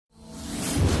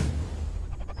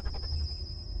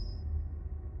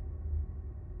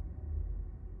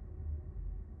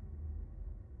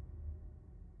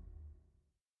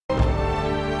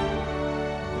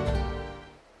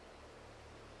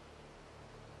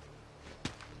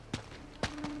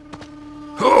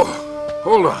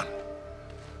Hold on.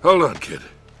 Hold on, kid.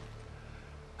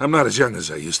 I'm not as young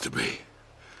as I used to be.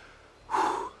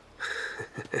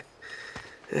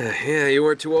 Yeah, you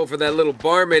weren't too old for that little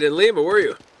barmaid in Lima, were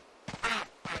you?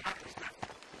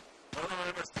 Although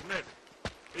I must admit,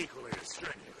 equally as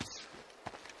strenuous.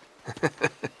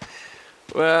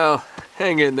 Well,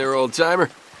 hang in there, old-timer.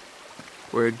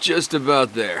 We're just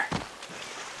about there.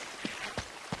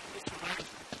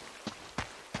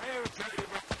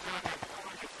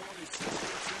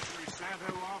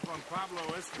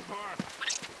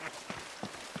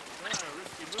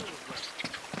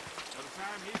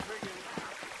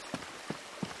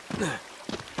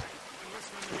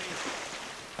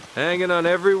 Hanging on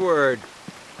every word.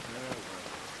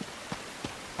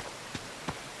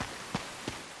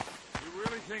 You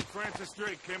really think Francis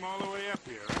Drake came all the way up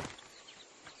here, huh?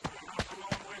 Not a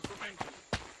long way from England.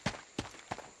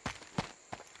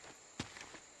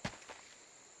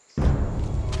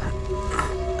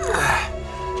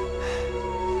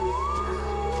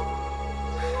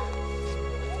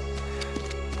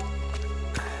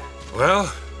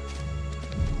 Well?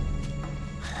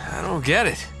 I don't get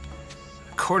it.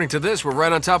 According to this, we're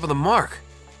right on top of the mark.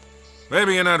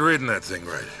 Maybe you're not reading that thing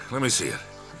right. Let me see it.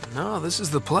 No, this is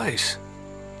the place.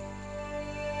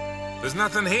 There's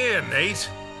nothing here, Nate.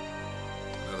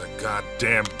 Another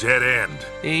goddamn dead end.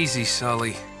 Easy,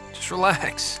 Sully. Just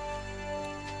relax.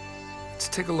 Let's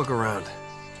take a look around.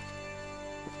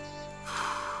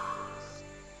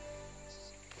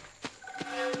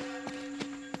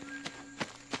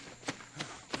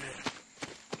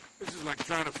 This is like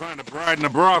trying to find a bride in a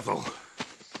brothel.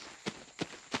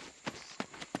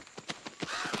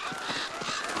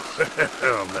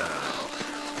 Hell no.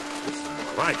 This is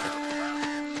more like it.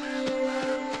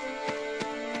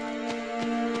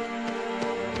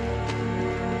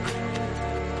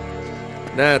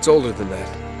 Nah, it's older than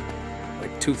that.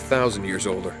 Like 2,000 years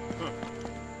older.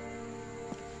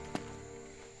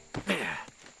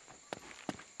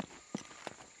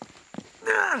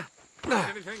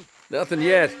 Anything? Nothing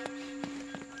yet.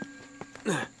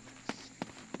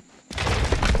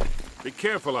 Be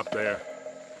careful up there.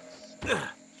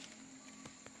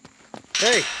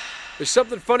 Hey, there's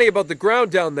something funny about the ground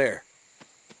down there.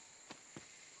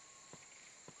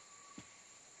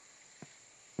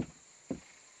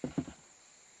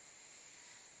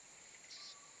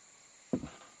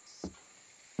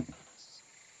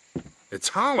 It's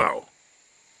hollow.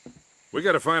 We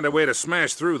gotta find a way to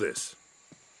smash through this.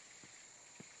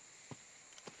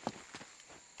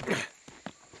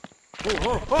 Whoa,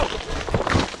 whoa, whoa.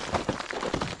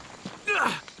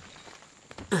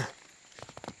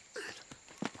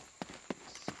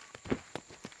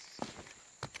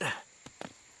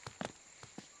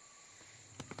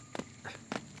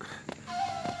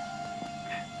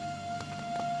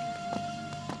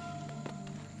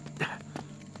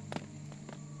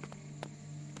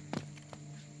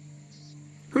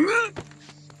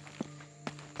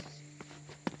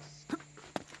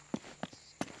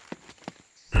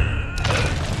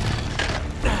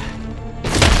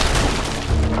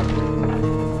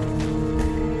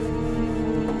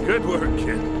 Good work,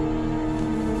 kid.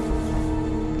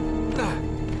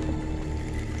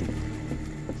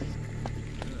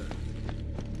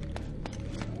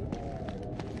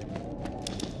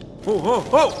 Whoa, whoa,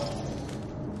 whoa!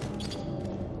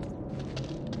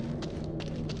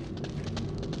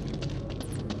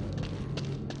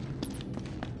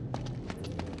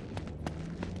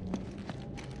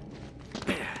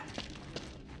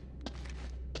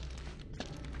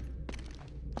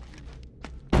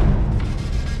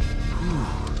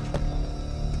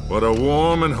 What a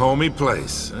warm and homey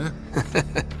place, huh?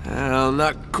 Well,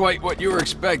 not quite what you were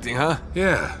expecting, huh?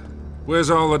 Yeah. Where's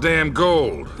all the damn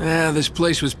gold? Yeah, this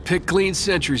place was picked clean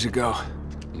centuries ago.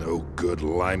 No good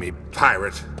limey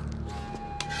pirate.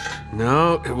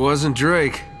 No, it wasn't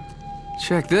Drake.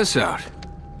 Check this out.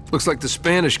 Looks like the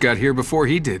Spanish got here before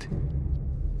he did.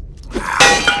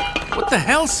 What the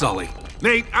hell, Sully?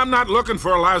 Nate, I'm not looking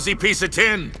for a lousy piece of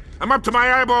tin. I'm up to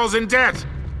my eyeballs in debt.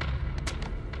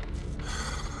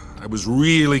 I was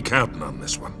really counting on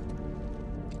this one.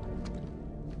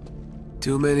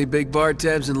 Too many big bar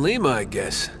tabs in Lima, I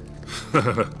guess.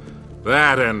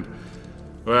 That and,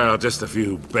 well, just a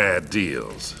few bad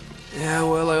deals. Yeah,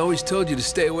 well, I always told you to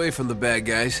stay away from the bad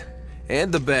guys.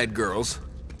 And the bad girls.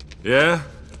 Yeah?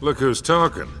 Look who's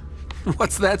talking.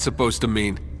 What's that supposed to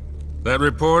mean? That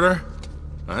reporter?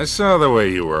 I saw the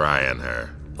way you were eyeing her.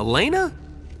 Elena?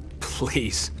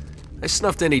 Please. I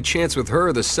snuffed any chance with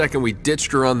her the second we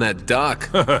ditched her on that dock.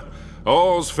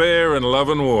 All's fair in love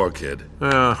and war, kid.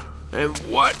 And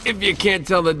what if you can't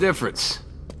tell the difference?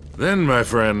 Then, my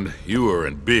friend, you are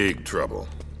in big trouble.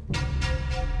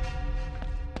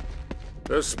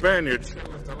 Those Spaniards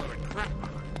left a lot of crap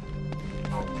behind.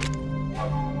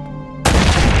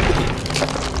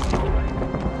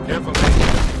 Careful,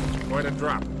 going to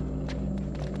drop.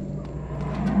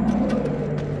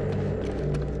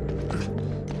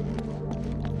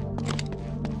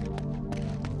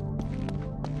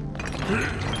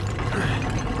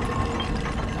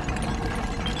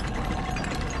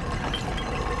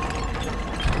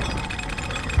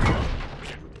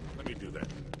 Let me do that.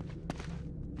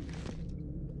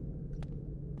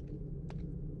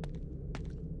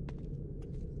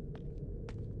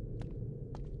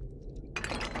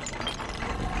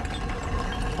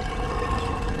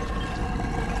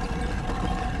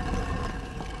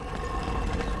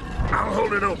 I'll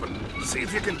hold it open. See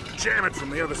if you can jam it from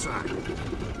the other side.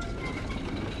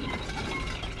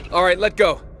 All right, let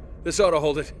go. This ought to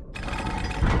hold it.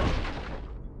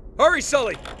 Hurry,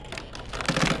 Sully!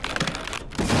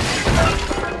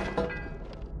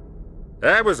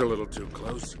 That was a little too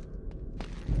close.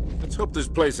 Let's hope this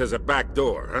place has a back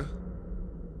door, huh?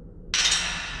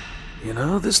 You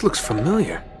know, this looks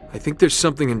familiar. I think there's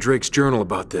something in Drake's journal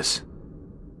about this.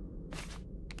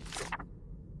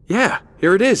 Yeah,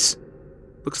 here it is.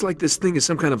 Looks like this thing is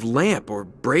some kind of lamp or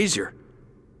brazier.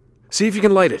 See if you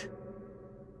can light it.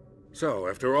 So,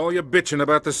 after all your bitching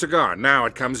about the cigar, now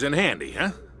it comes in handy,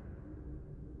 huh?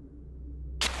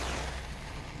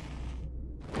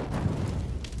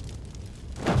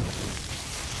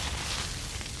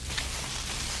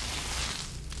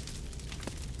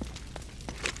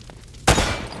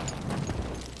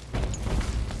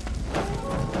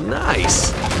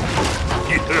 Nice.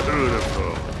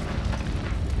 Beautiful.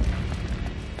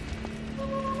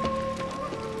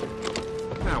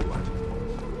 Now what?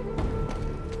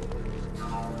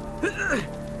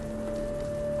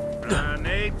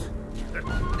 Nate?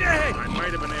 I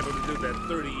might have been able to do that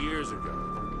 30 years ago.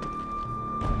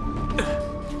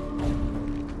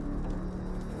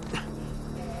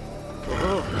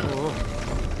 Wow.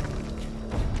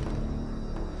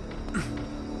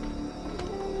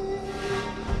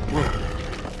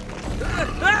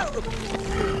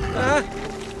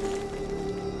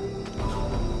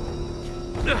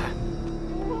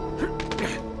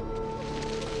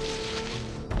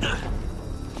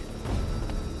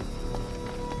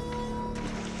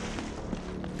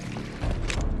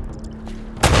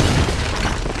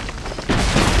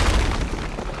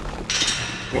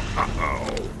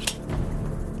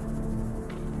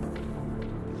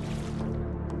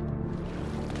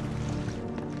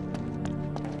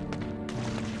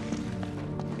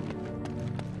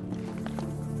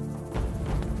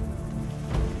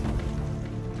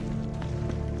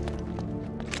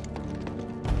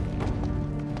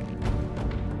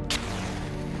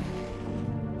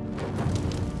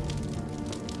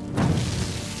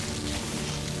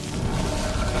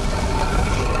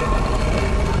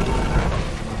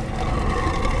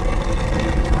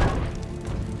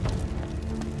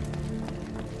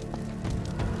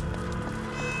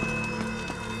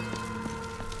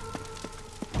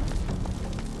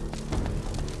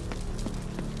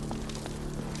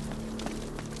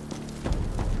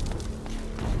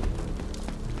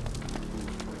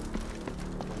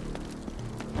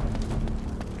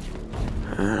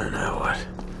 Now what?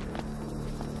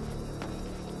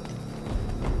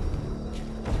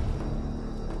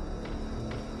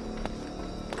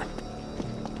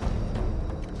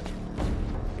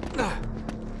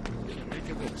 Make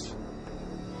of this.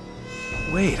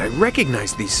 Wait, I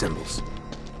recognize these symbols.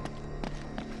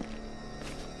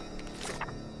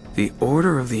 The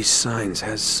order of these signs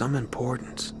has some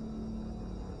importance.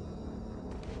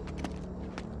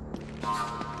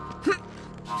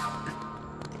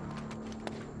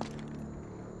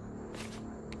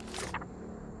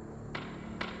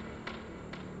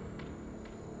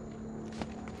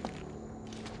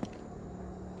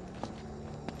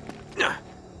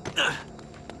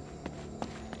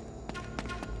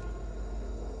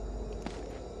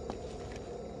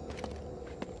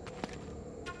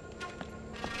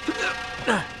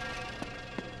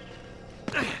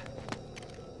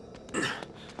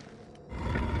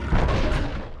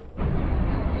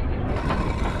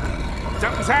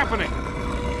 Something's happening.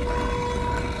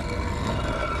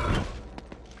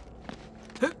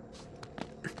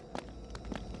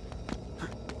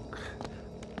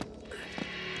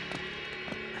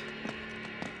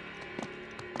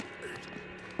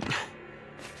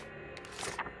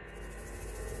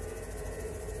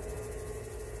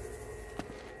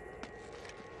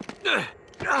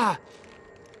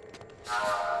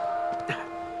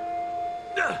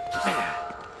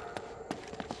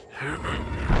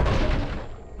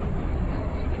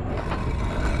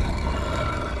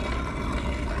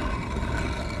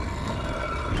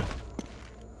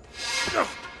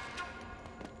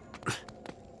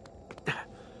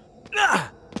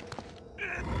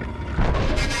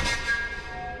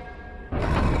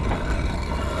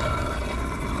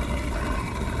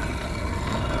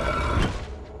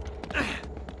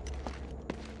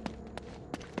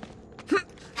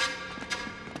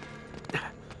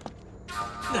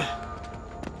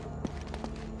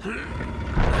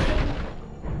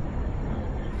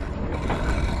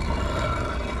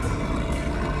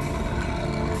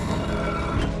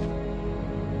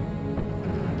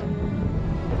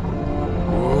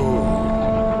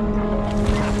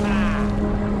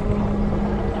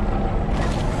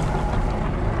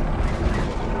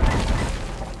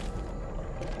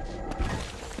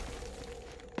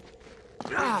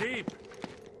 Deep.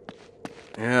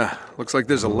 Yeah, looks like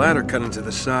there's a ladder cut into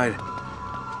the side.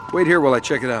 Wait here while I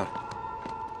check it out.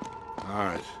 All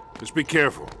right, just be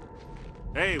careful.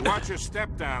 Hey, watch your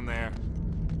step down there.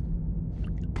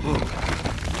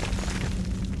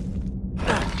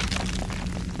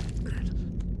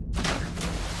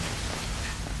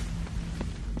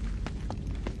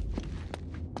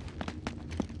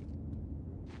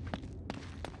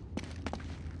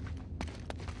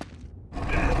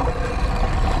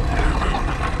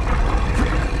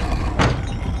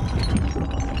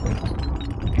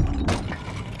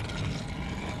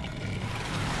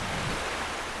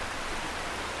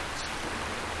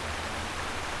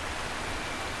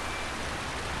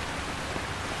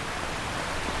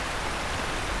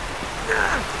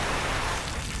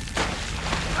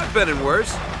 I've been in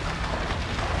worse.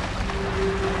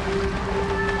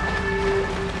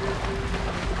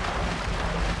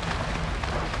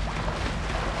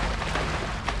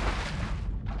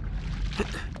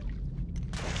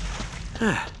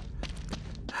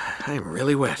 I'm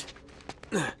really wet.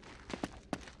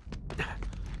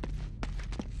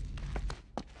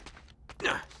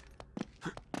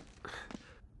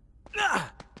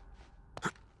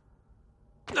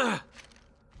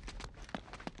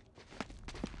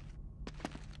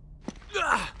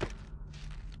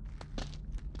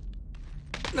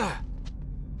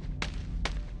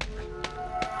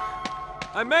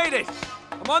 I made it!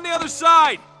 I'm on the other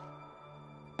side!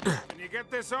 Can you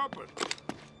get this open?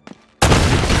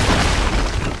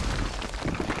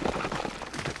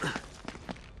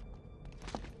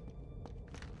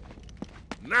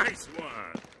 Nice one!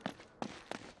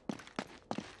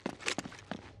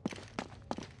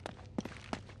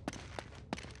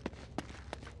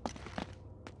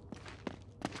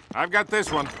 I've got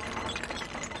this one.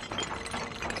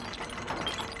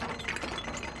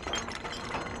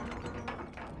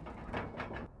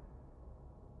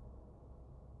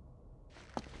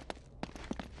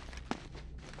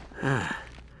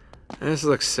 This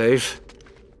looks safe.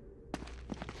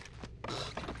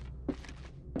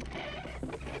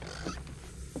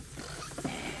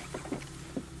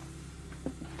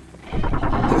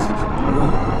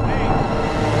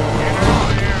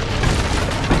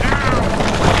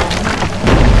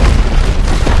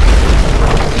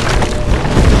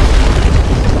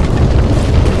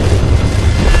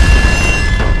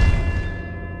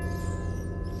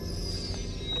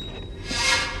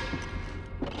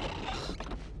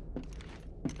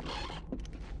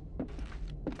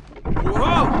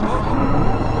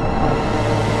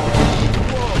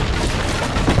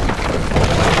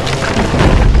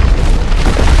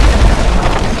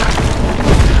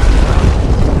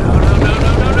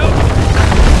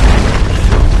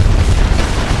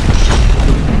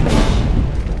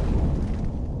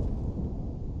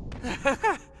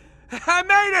 I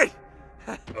made it!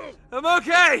 I'm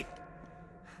okay!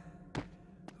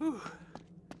 Whew.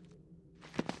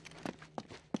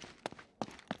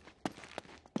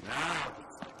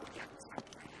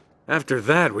 After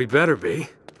that, we better be.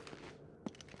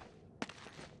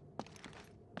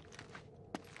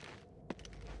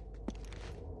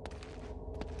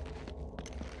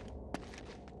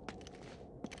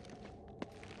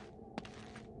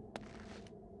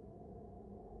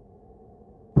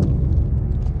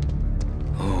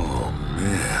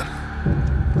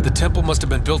 The temple must have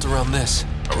been built around this.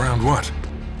 Around what?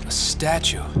 A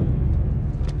statue.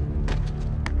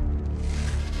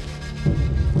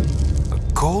 A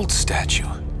gold statue.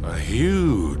 A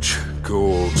huge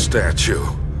gold statue.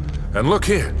 And look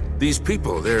here, these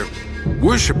people, they're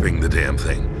worshipping the damn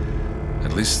thing.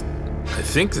 At least, I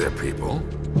think they're people.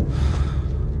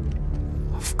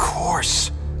 Of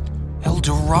course. El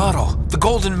Dorado, the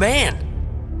Golden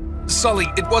Man. Sully,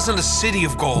 it wasn't a city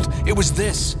of gold. It was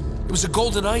this. It was a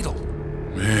golden idol.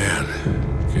 Man,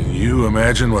 can you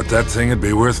imagine what that thing would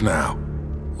be worth now?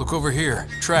 Look over here.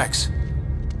 Tracks.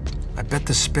 I bet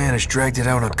the Spanish dragged it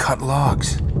out on cut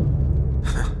logs.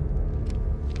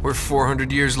 We're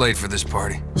 400 years late for this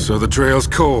party. So the trail's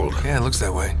cold. Yeah, it looks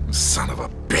that way. Son of a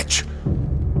bitch.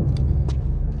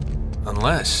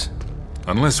 Unless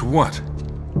Unless what?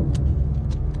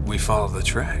 we follow the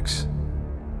tracks.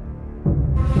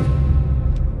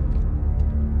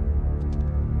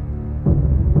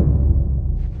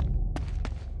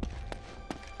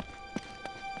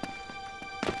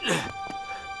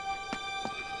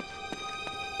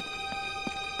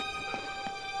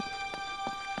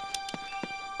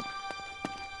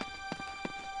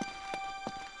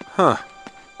 Huh.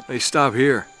 They stop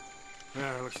here.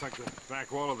 Yeah, it looks like the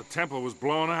back wall of the temple was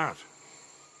blown out.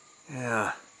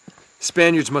 Yeah.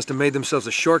 Spaniards must have made themselves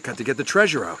a shortcut to get the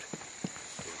treasure out.